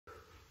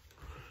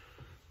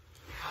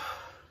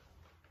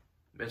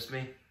missed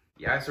me?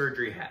 The eye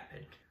surgery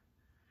happened.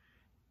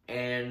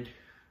 And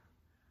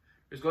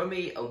there's going to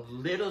be a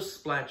little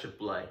splash of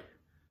blood.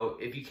 So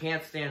if you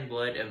can't stand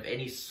blood of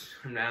any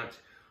amount,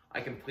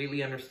 I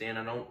completely understand.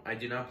 I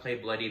do not play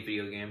bloody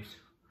video games.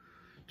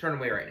 Turn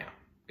away right now,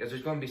 because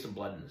there's going to be some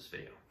blood in this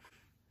video.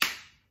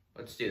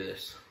 Let's do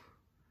this.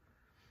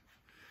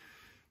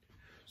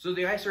 So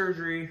the eye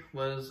surgery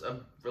was a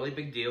really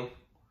big deal.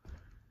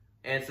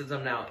 And since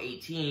I'm now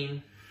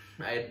 18,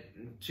 I'm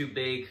too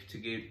big to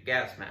get a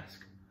gas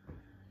mask.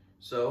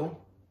 So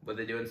what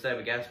they do instead of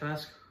a gas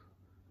mask,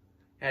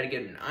 I had to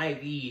get an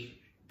IV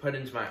put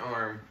into my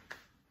arm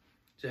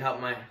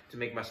to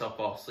make myself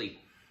fall asleep.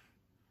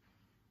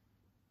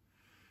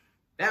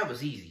 That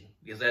was easy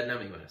because I had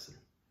numbing medicine.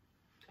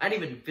 I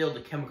didn't even feel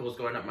the chemicals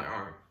going up my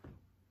arm.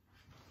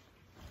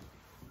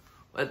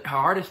 But the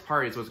hardest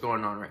part is what's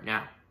going on right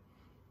now.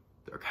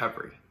 The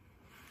recovery.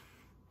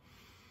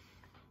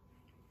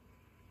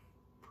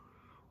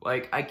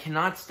 Like, I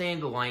cannot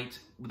stand the light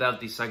without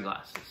these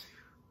sunglasses.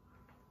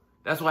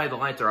 That's why the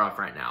lights are off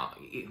right now.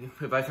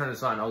 If I turn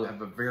this on, I'll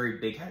have a very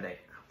big headache.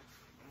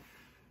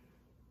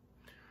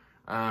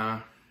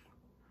 I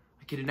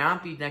could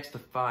not be next to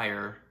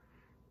fire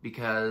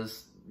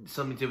because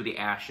something to do with the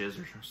ashes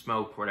or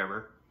smoke or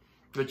whatever,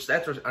 which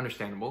that's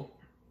understandable.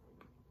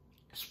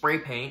 Spray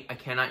paint, I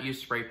cannot use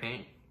spray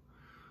paint.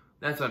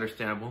 That's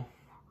understandable.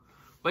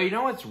 But you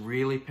know what's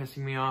really pissing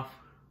me off?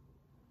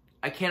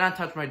 I cannot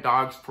touch my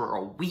dogs for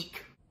a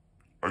week.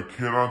 I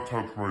cannot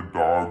touch my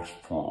dogs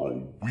for a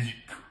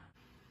week.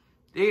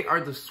 They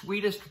are the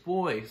sweetest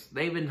boys.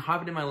 They've been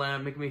hopping in my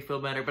lap, making me feel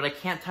better, but I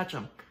can't touch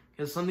them.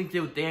 Because something to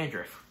do with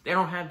dandruff. They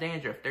don't have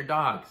dandruff. They're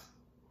dogs.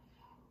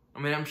 I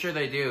mean, I'm sure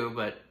they do,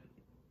 but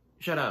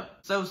shut up.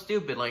 So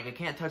stupid. Like, I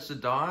can't touch the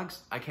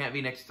dogs. I can't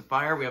be next to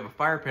fire. We have a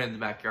fire pit in the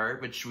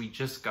backyard, which we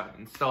just got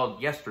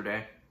installed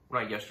yesterday.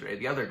 Not yesterday,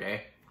 the other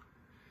day.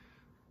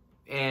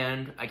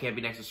 And I can't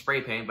be next to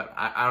spray paint, but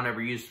I don't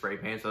ever use spray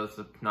paint, so it's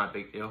not a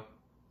big deal.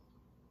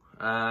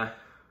 I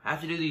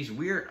have to do these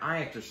weird eye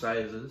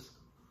exercises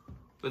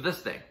with this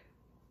thing.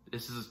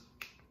 This is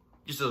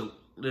just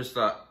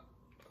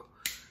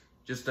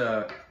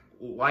a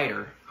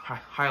lighter,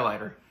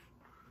 highlighter.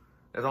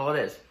 That's all it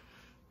is.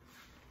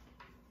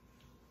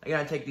 I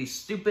gotta take these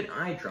stupid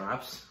eye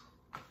drops.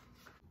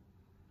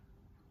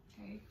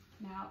 Okay,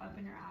 now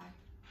open your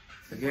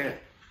eye. Again,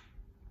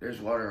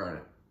 there's water on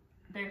it.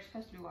 There's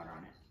supposed to be water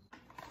on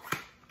it.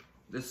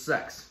 This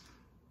sucks.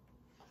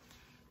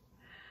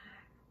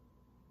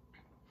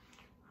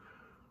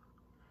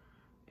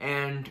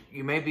 And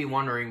you may be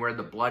wondering where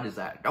the blood is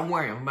at. Don't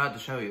worry, I'm about to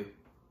show you.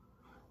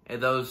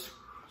 And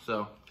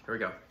so, here we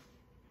go.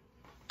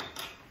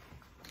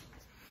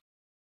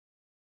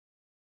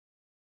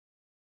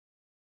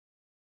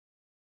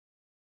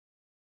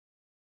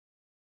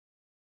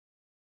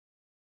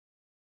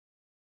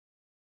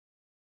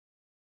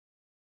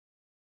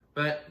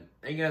 But,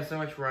 thank you guys so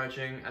much for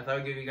watching. I thought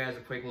I'd give you guys a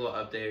quick little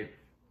update.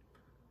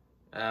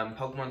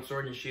 Pokemon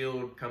Sword and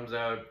Shield comes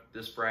out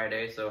this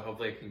Friday, so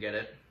hopefully I can get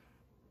it.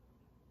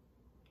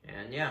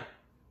 And yeah,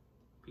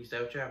 peace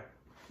out, ciao.